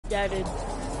Yeah, dude.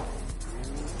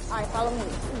 Alright, follow me.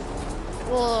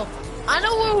 Well, I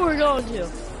know where we're going to.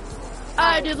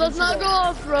 Alright, dude, let's not go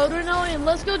off-road right now, and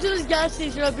let's go to this gas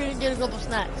station up here and get a couple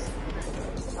snacks.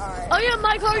 Alright. Oh yeah,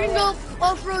 my car can go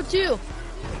off-road too.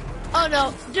 Oh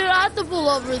no, dude, I have to pull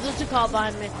over. There's a cop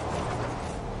behind me.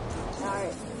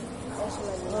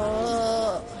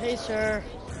 Alright. Hey sir.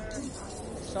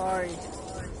 Sorry.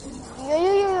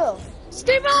 Yo.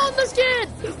 Stay on this kid!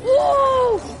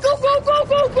 Whoa!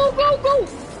 Go!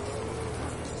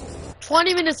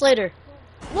 20 minutes later.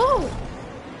 Whoa!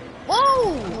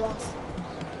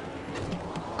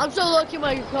 I'm so lucky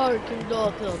my car can go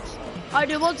up hills. Alright,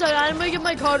 dude, one second. I'm gonna get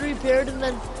my car repaired, and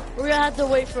then we're gonna have to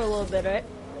wait for a little bit, right?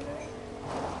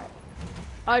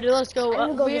 Alright, dude, let's go.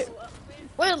 Wait,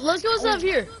 let's go stuff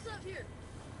here.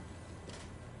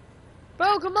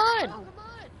 Bro, come on.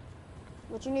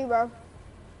 What you need, bro?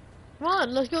 Come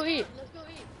on, let's go eat.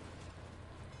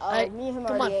 Oh, me and him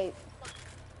already ate.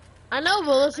 I know,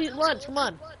 but let's eat lunch. Come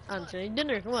on. I'm saying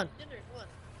dinner. Come on.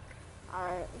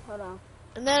 Alright, hold on.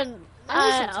 And then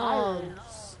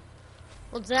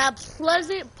what's that?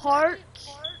 Pleasant Park.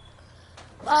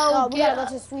 Oh, we gotta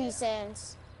go to Sweet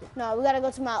Sands. No, we gotta go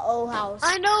to my old house.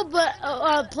 I know,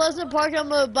 but Pleasant Park, I'm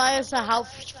gonna buy us a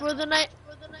house for the night.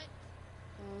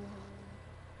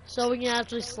 So we can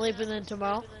actually sleep in then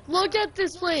tomorrow. Look at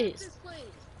this place.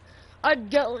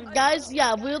 Guys,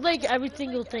 yeah, we'll like every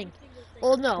single thing.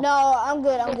 Well, no. No, I'm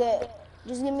good.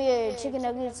 Just give me a chicken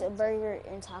nuggets, a burger,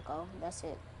 and taco. That's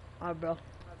it. Alright, bro.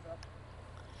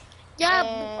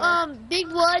 Yeah, Big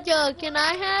Water, can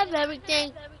I have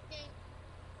everything?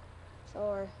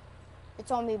 Sure.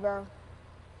 It's on me, bro.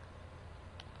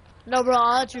 No, bro,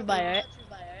 I'll let you buy it.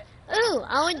 Ooh,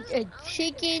 I want a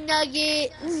chicken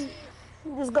nugget.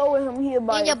 Just go with him here,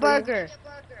 buddy. And a burger.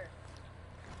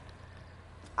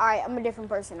 Alright, I'm a different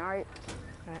person, alright?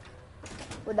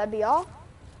 Would that be all?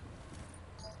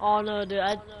 Oh no, dude,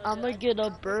 I'm gonna get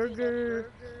a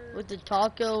burger with the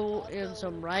taco and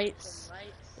some rice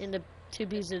and the 2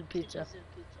 pieces of pizza.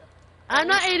 I'm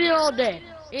not eating all day.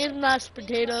 And mashed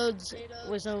potatoes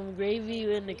with some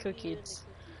gravy and the cookies.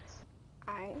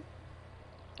 Alright.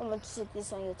 I'm gonna sit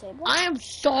this on your table. I am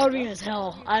starving as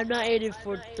hell. I'm not eating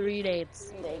for 3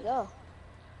 days. There you go.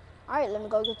 Alright, let me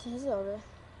go get to his order.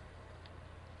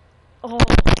 Oh.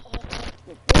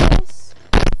 Get this.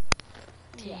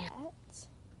 Damn. That.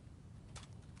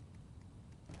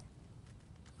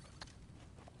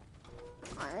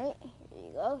 Alright,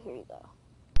 here you go.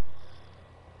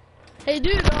 Hey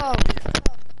dude, you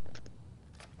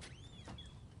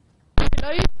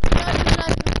know you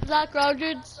guys Zach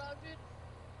Rogers?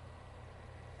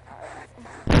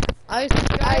 Are you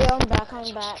subscribed? Alright,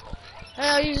 I'm back. Hey,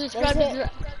 are you subscribed to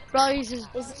bro, you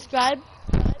subscribe?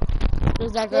 To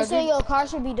Zach They Rogers? say your car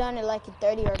should be done in like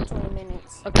 30 or 20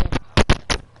 minutes. Okay.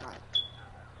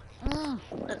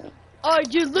 Alright,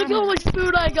 dude, look how much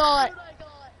food I got.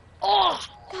 Oh!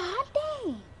 God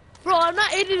dang. Bro, I'm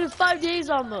not eating in 5 days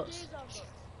almost.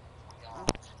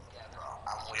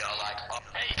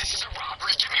 Hey, this is a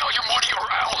robbery. Give me all your money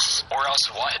or else. Or else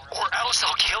what? Or else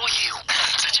I'll kill you.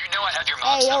 Did you know I have your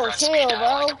mom's number on speed dial?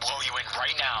 I can blow you in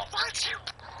right now.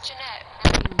 Jeanette.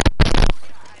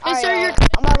 Hey, sir, you're...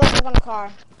 I'm about to go check on the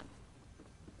car.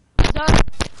 Sir?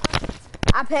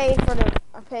 I paid for the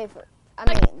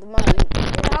money.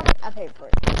 I paid for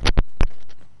it.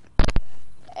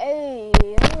 Hey,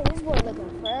 this boy looking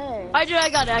fresh. I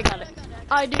got it.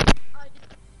 I do.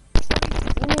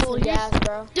 You need some gas,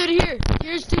 bro. Dude,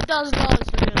 here's $2,000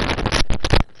 for you.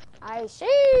 I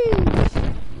see.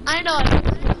 I know.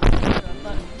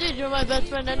 But, dude, you're my best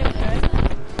friend anyway, right?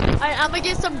 Alright, I'm gonna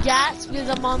get some gas because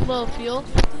I'm on low fuel.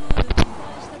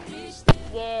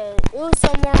 Yeah, it was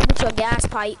somewhere with your gas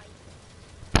pipe.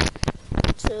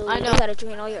 So I know. You gotta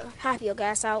drain half your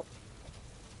gas out.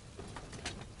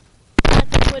 I have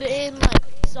to put it in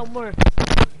like somewhere,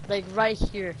 like right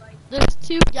here. There's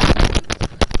 2 gas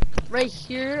right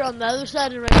here on the other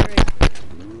side and right here.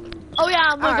 Oh yeah,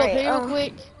 I'm gonna go pay real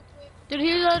quick. Dude,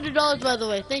 here's $100 by the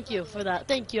way. Thank you for that.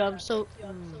 Thank you. I'm so.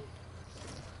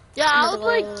 Yeah, I was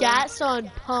like gas on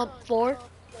pump 4.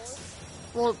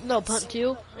 Well, no, pump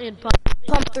 2 and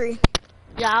Pump 3.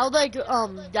 Yeah, I was like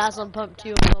gas on pump 2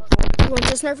 and pump 4. You want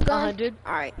this Nerf gun? 100.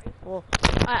 Alright. Well,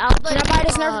 I was like, Can I buy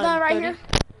this Nerf gun right 30. here?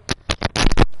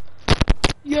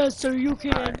 Yes, sir, you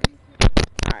can.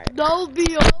 Alright. That would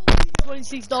be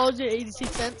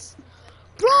 $26.86.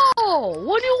 Bro,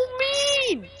 what do you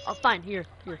mean? Oh, fine, here.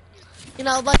 You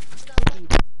know, like.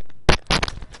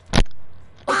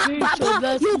 Okay, so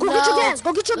that's Yo, go get your gas.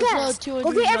 Go get your gas.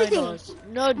 Go get everything.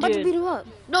 No, dude. I'm about to beat him up.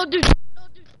 No, dude.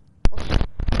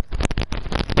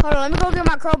 Hold Hold on, let me go get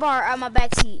my crowbar out of my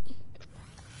back seat.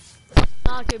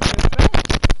 Not gonna be your friend.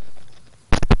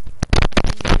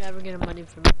 You're never getting money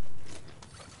from me.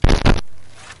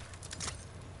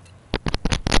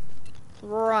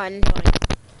 Run.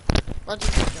 Let's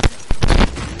just go.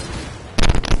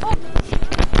 Oh.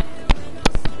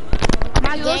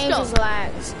 My Dude, game just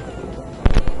lags.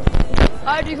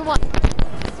 Alright, dude, come on.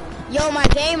 Yo, my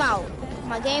game out.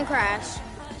 My game crashed.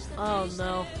 Oh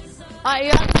no. Alright,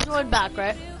 you have to join back,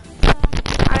 right?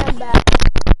 I am back.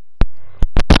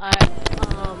 Alright,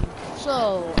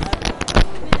 so...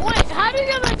 wait, how do you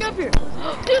get back up here?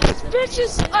 Dude, this bitch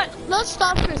is... Alright, let's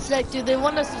stop for a sec, dude. They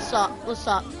want us to stop. Let's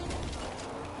stop.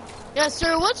 Yeah,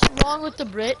 sir, what's wrong with the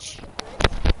bridge?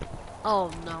 Oh,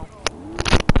 no.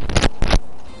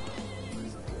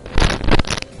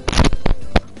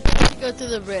 Let's go through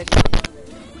the bridge.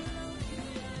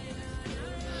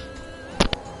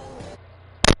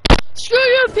 Screw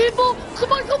you, people!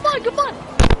 Come on, come on, come on!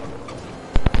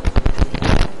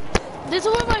 This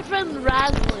is where my friend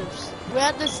Raz lives. We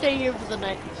have to stay here for the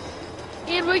night.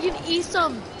 And we can eat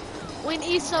some. We can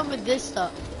eat some of this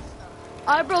stuff.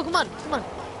 Alright, bro, come on, come on.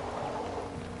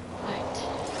 Alright.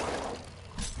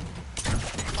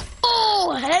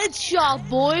 Oh, headshot,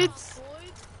 boys!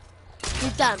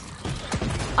 Eat that.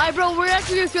 Alright, bro, we're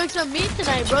actually gonna cook some meat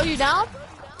tonight, bro. You down?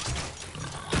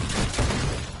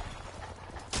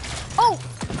 Oh!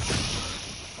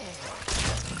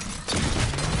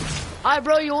 Alright,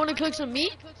 bro, you wanna cook some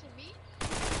meat?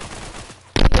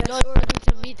 Yeah. You wanna cook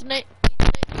some meat tonight?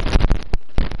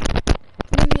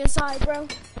 Give me a side, bro.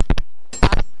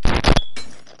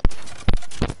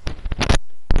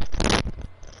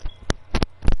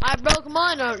 Alright, bro, come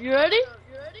on. You ready?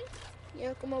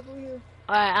 Yeah, come over here.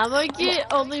 Alright, I'm gonna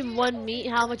get only one meat.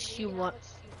 How much do you want?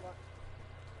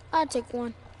 I'll take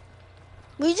one.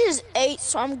 We just ate,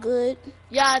 so I'm good.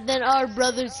 Yeah, then our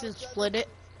brothers can split it.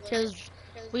 Because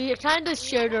we kind of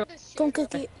shared our... Come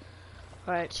cook it.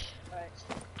 Alright.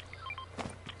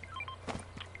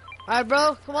 Alright,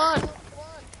 bro, come on.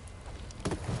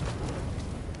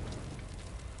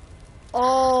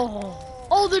 Oh.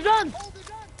 Oh, they're done.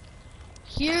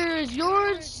 Here is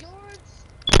yours.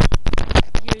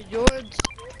 Here's yours.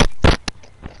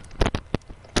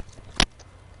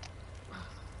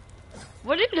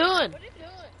 What are you doing?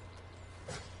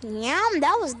 Yum,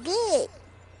 that was good.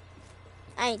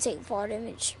 I ain't taking fall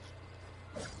damage.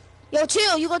 Yo,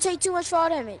 chill. You gonna take too much fall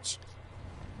damage.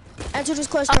 Answer this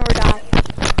question or die.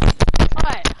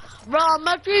 Alright. Bro, I'm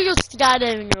after you go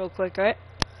skydiving real quick, right?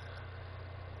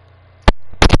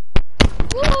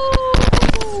 Woo!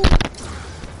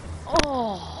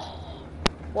 Oh.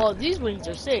 Well, these wings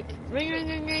are sick. Ring, ring,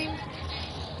 ring, ring.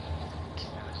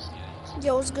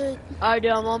 Yo, it's good. Alright,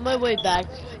 dude, I'm on my way back.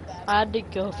 I had to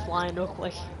go flying real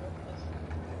quick.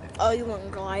 Oh, you went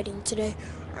gliding today?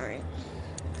 Alright.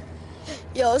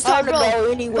 Yo, it's time to bro,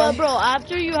 go anyway. Bro,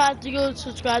 after you have to go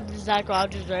subscribe to Zach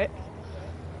Rogers, right?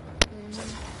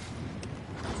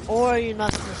 Or you're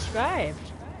not subscribed.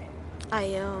 I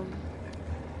am.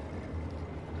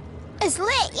 It's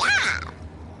lit, yeah!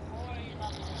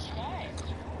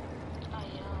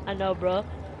 I know, bro.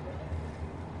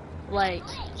 Like,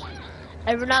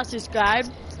 if you're not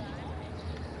subscribed,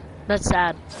 that's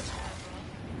sad.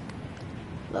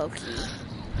 Low-key.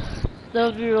 That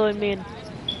would be really mean.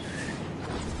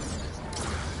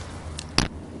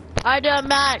 Alright, dude, I'm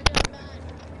back.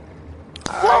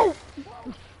 Whoa!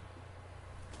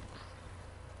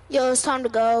 Yo, it's time to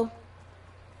go.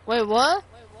 Wait, what?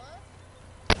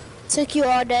 Took you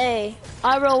all day.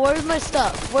 Alright, bro, where's my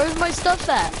stuff? Where's my stuff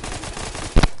at?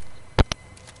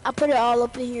 I put it all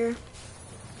up in here.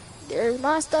 There's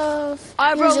my stuff.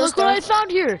 Alright, bro, Here's your look what I stuff.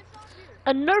 found here.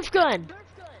 A Nerf gun.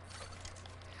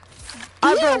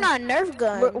 These bro, are not Nerf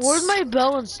guns. Where's my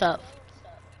bow and stuff?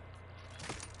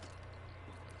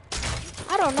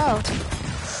 I don't know.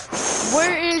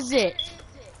 Where is it?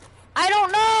 I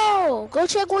don't know. Go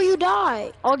check where you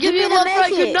died. I'll give you me one the right. med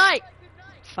Good kit. night.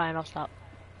 Fine, I'll stop.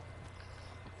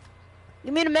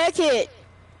 Give me the med kit.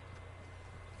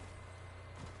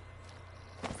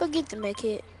 Forget the med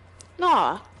kit.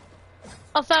 Nah.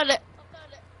 I found it.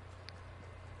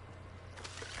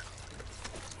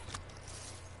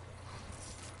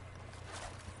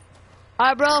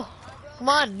 Alright, bro. Come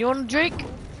on. You want a drink?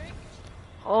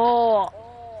 Oh.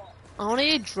 I want to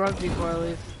get drunk before I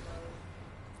leave.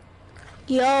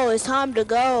 Yo, it's time to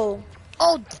go.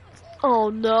 Oh. Oh,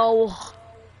 no.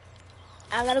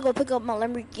 I gotta go pick up my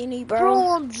Lamborghini, bro. Bro,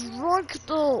 I'm drunk,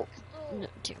 though. No,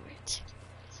 damn it.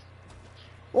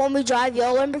 Want me to drive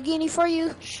your Lamborghini for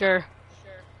you? Sure.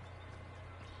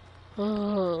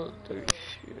 Oh, there's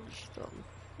dumb.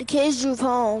 The kids drove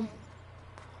home.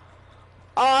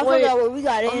 I forgot what we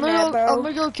got in there, bro. I'm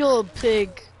gonna go kill a pig.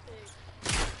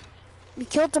 We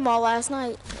killed them all last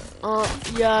night.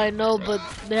 Yeah, I know, but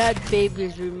they had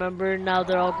babies, remember? Now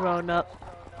they're all grown up.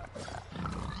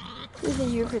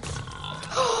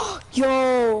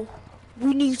 Yo,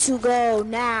 we need to go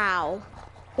now.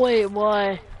 Wait,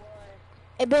 why?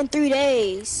 It's been 3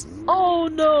 days. Oh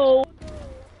no!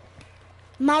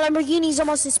 My Lamborghini's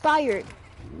almost expired.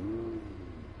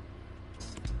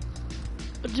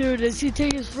 Dude, it's gonna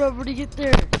take us forever to get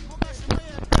there.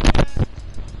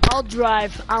 I'll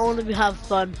drive. I want to have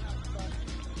fun.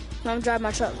 I'm driving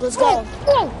my truck. Let's go.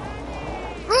 Whoa!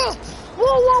 Whoa!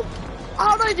 Whoa!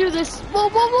 How do I do this? Whoa!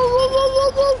 Whoa! Whoa! Whoa!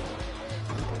 Whoa! Whoa!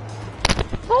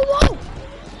 Whoa! Whoa!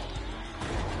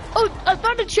 Oh! I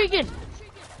found a chicken.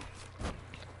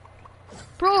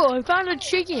 Bro, I found a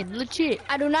chicken. Legit.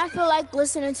 I do not feel like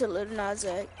listening to Lil Nas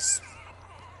X.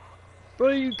 Bro,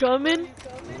 you coming?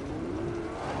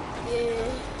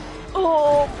 Yeah.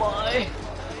 Oh my.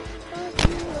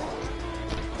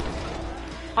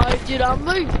 Alright, dude, I'm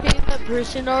like paying that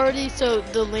person already, so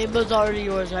the Lambo's already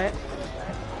yours, right?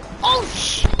 Oh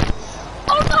sh!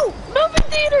 Oh no! Movie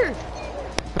theater!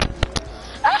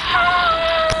 Ah!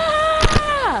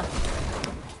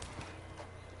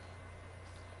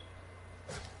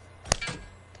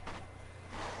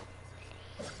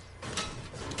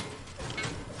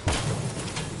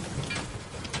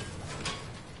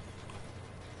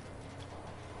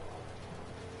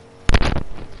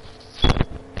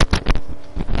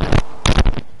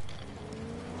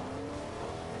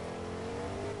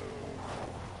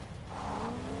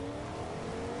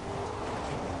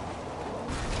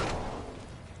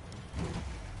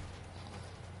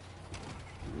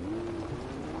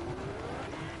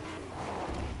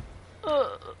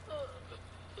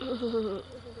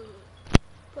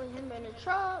 Put him in the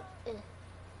truck.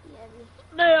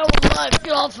 Now, life,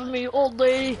 get off of me, old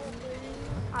lady.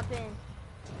 Hop in.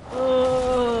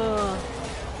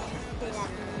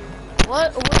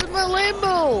 What? Where's my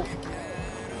Lambo?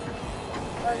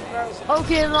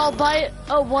 Okay, then I'll buy it.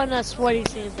 Oh, one that's sweaty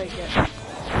sands I get.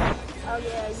 Oh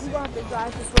yeah, you gonna have to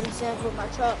drive to Sweaty Sands with my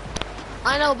truck.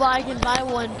 I know, but I can buy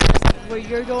one where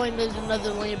you're going. There's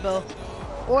another Lambo.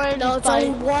 Or I No, just it's buy.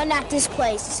 only one at this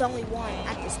place. It's only one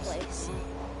at this place.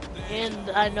 And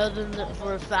I know them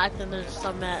for a fact, and there's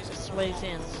some at Sweaty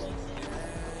Sands.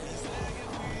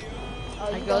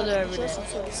 Oh, I go there every day.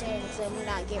 Sweaty Sands, and we're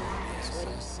not getting one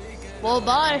Sweaty. Well,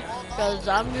 bye, because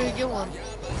I'm gonna get one.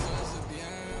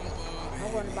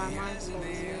 I'm going to buy mine over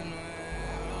here.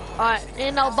 Alright,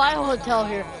 and I'll buy a hotel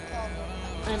here.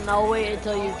 And I'll wait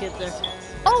until you get there.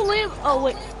 Oh, Lamb! Oh,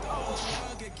 wait.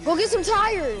 Go get some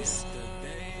tires.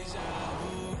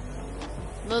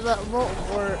 No, that won't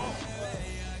work.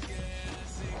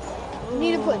 You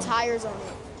need to put tires on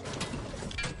it.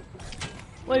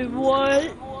 Wait,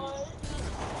 what?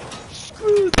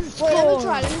 Screw this Wait,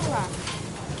 car. let me try.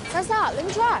 That's not. Let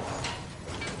me try.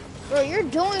 Bro, you're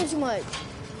doing too much.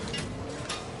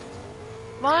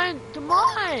 Mine, come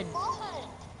on.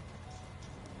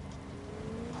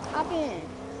 Hop in.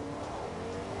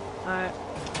 Alright.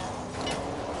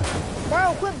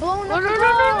 Bro, quit blowing No, up no, the no,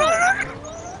 car.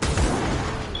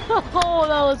 no. Oh,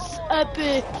 that was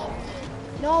epic.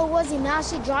 No, it wasn't. Now I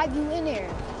should drive you in there.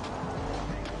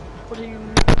 What do you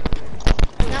mean?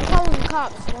 And I'm calling the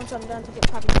cops once I'm done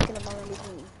probably picking up my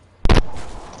Lamborghini.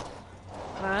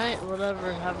 Alright,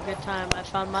 whatever. Have a good time. I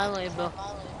found my Lambo.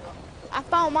 I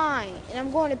found mine, and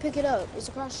I'm going to pick it up. It's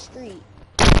across the street.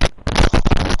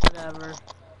 Whatever.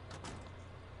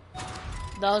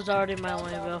 That was already my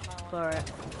Lambo.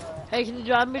 Alright. Hey, can you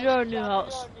drive me to our new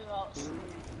house?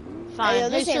 Fine. Hey, yo,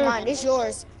 this Hey, ain't sir. mine. This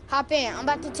yours. Hop in. I'm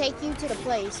about to take you to the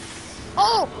place.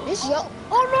 Oh! This yo.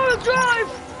 Oh no, drive!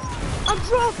 I'm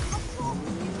drunk!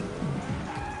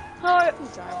 Alright.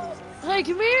 Hey,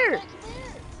 come here!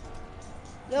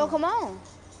 Yo, come on.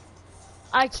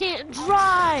 I can't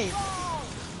drive!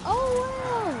 Oh,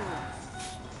 wow.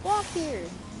 Walk here.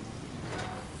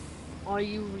 Are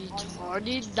you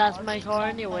retarded? That's my car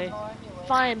anyway.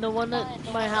 Fine, the one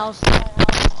at my house.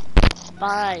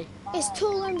 Bye. It's 2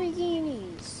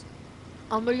 Lamborghinis.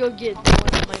 I'm gonna go get the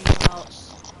one at my new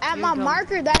house. At You're my dumb.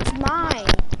 marker, that's mine.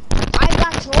 I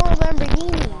got your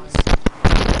Lamborghinis.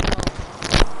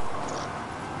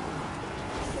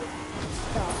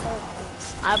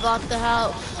 I bought the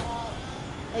house.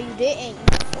 No, you didn't.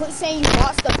 Quit saying you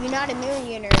bought stuff. You're not a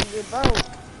millionaire. You're broke.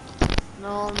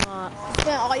 No, I'm not. You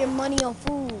spent all your money on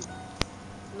food.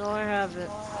 No, I haven't.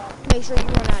 Make sure you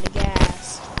run out of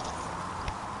gas.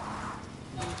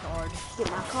 Retard.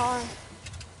 Get my car.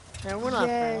 Hey, we're not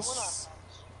friends. Yes.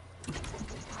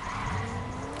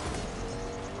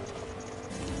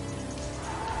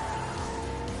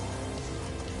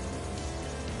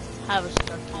 have a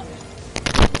structure.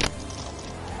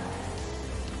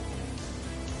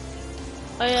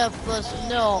 Oh yeah, plus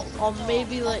no, or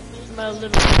maybe like my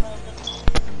little.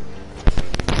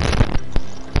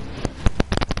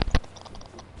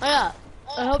 Oh yeah,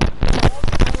 I hope.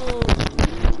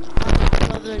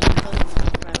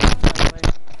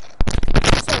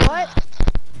 So what?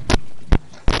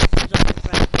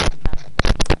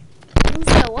 You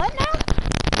said what now?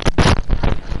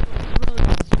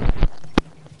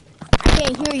 I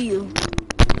can't hear you.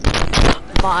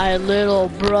 My little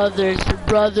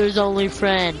brother's only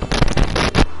friend.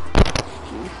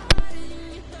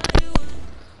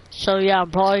 So yeah,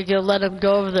 I'm probably gonna let him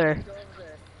go over there.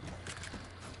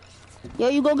 Yo,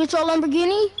 you go get your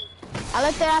Lamborghini? I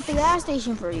left that at the gas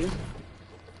station for you.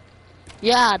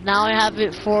 Yeah, now I have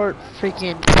it for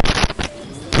freaking.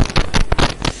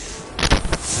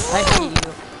 I hate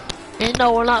you. And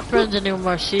no, we're not friends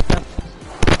anymore, Sheeta.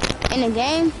 In the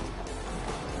game?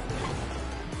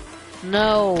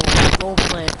 No,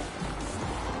 roleplay.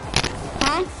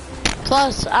 Huh?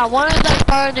 Plus, I wanted that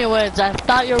car anyways. I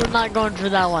thought you were not going for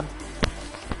that one.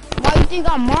 Why you think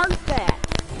I marked that?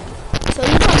 So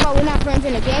you talking about we're not friends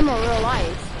in the game or real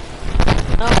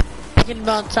life? No, I'm talking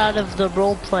about outside of the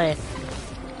roleplay.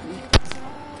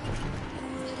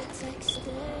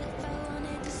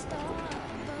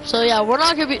 So yeah, we're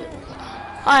not gonna be.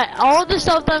 Alright, all the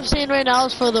stuff that I'm saying right now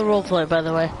is for the roleplay, by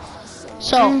the way.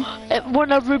 So, we're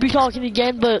never gonna be talking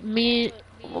again, but me,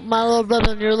 my little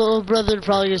brother, and your little brother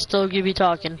probably still gonna be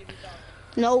talking.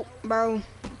 Nope, bro.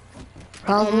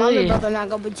 Probably. My little brother not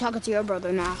gonna be talking to your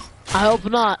brother now. I hope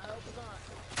not.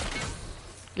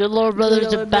 Your little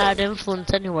brother's a bad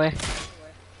influence anyway.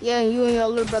 Yeah, you and your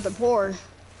little brother poor.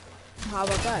 How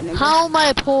about that, nigga? How am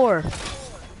I poor?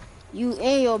 You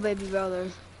and your baby brother.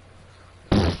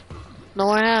 No,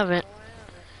 I haven't.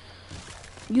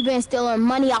 You been stealing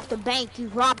money off the bank. You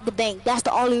robbed the bank. That's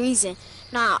the only reason.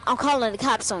 Nah, I'm calling the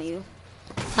cops on you.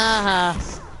 Haha.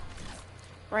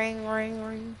 Ring, ring,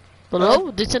 ring.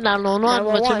 Hello? This is 911.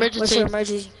 What's your emergency? What's your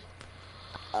emergency?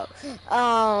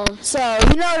 Oh. So,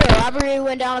 you know the robbery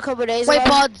went down a couple days ago? Wait,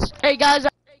 pods. Hey, guys.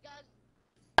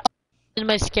 In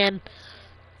my skin.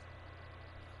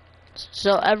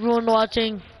 So, everyone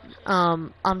watching,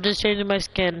 I'm just changing my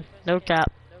skin. No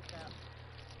cap.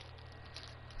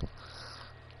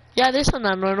 Yeah, this is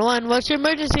 911. What's your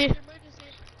emergency?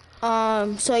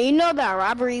 So you know that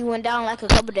robbery went down like a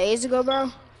couple days ago, bro?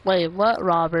 Wait, what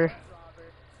robber?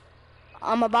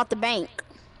 About the bank.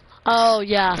 Oh,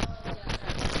 yeah.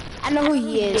 I know who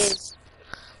he is.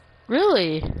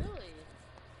 Really?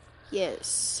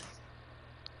 Yes.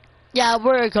 Yeah,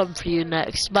 we're gonna come for you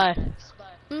next. Bye.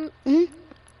 Mm-hmm.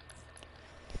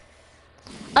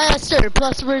 Yes, sir.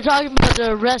 Plus, we're talking about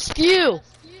to arrest you.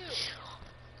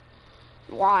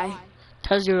 Why?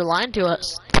 Because you were lying to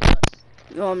us.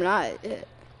 No, I'm not.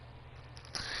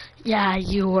 Yeah,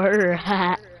 you were.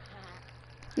 Nigga,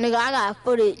 I got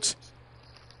footage.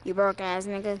 You broke ass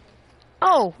nigga.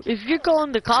 Oh, if you're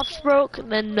calling the cops broke,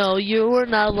 then no, you were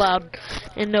not allowed.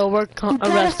 And no, we're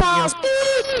arresting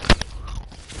you.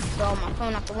 Throw my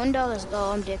phone out the window. Let's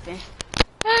go. I'm dipping.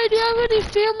 Hey, do you have any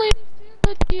family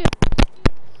with you?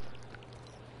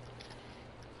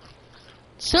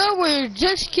 Sir, we're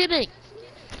just kidding.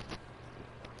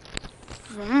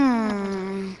 Is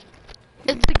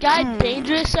the guy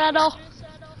dangerous at all?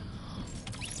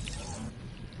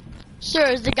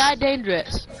 Sir, is the guy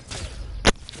dangerous?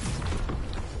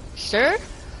 Sir?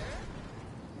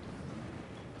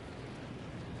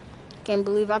 Can't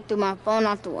believe I threw my phone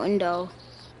out the window.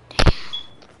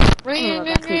 Ring,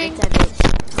 ring, ring.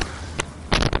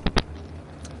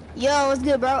 Yo, what's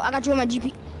good, bro? I got you on my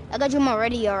GP. I got you on my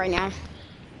radio right now.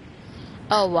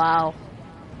 Oh, wow.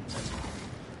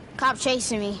 Cop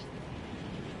chasing me.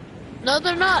 No,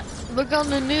 they're not. Look on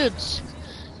the nudes.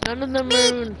 None of them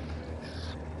are.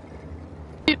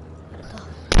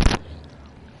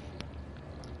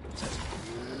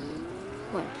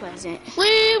 What pleasant.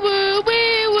 Wee woo,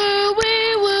 wee woo,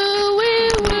 wee woo, wee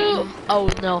woo. Oh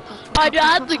no. I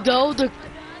had to go.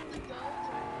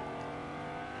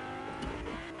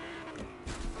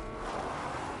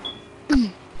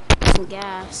 Some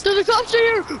gas. So the cops are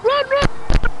here. Run, run.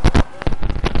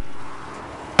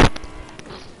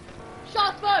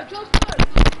 Shots fired. Shots fired.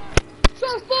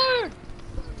 Shots fired.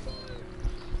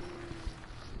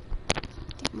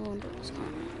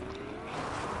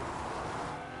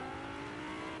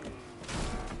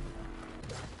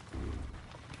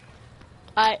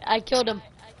 I killed him.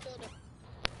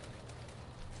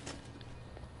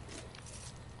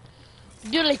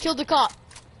 Dude, I killed the cop.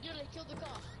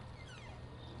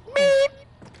 Beep.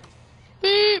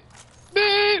 Beep.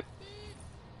 Beep.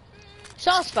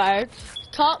 shots fired.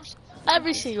 Cops,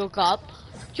 every single cop.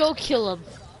 Go kill him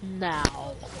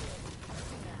now.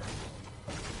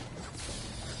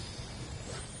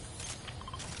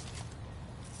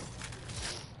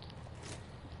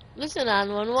 Listen,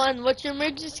 911, what's your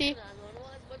emergency?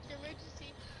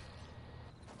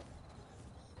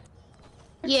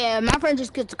 Yeah, my friend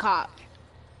just killed the cop.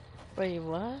 Wait,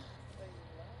 what?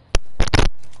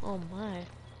 Oh my.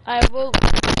 Alright, well,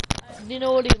 do you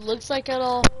know what he looks like at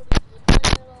all?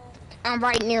 I'm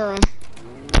right near him.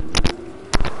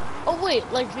 Oh wait,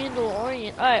 like Vandal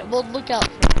Orient. Alright, well look out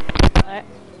for him. Alright.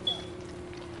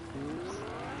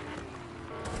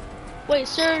 Wait,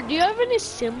 sir, do you have any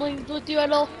siblings with you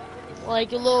at all?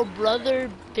 Like a little brother,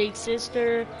 big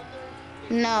sister?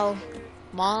 No.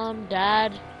 Mom,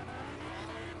 dad?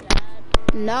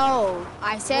 No,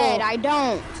 I said I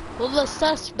don't. Well, the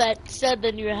suspect said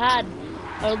that you had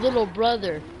a little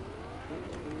brother.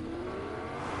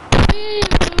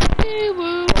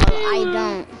 Well, I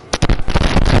don't.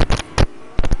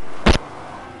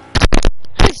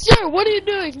 Hey, sir, what are you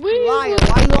doing? Liar,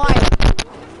 why you lying?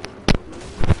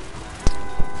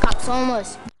 Cops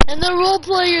homeless. And the role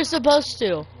play you're supposed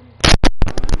to.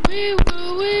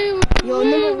 Yo,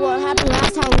 remember what happened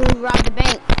last time when we robbed the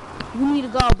bank? You need to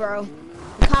go, bro.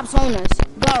 The cops own us.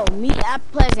 Go, meet at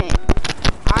Pleasant.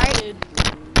 Alright?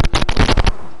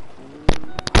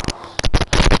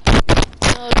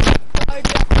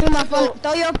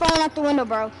 Throw your phone out the window,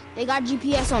 bro. They got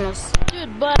GPS on us.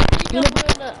 Dude, but I think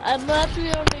I'm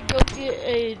actually gonna go get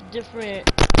a different...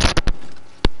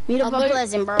 Meet up at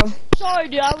Pleasant, bro. Sorry,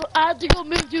 dude. I have to go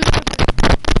move to...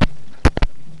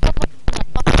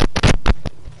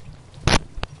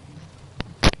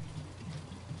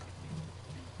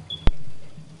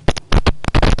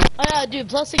 Oh yeah, dude,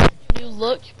 plus I get a new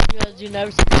look because you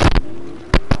never see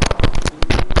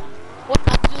what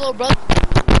happened to little brother?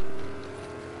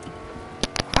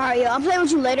 Alright, yo, I'll play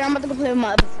with you later. I'm about to go play with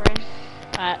my other friend.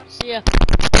 Alright, see ya.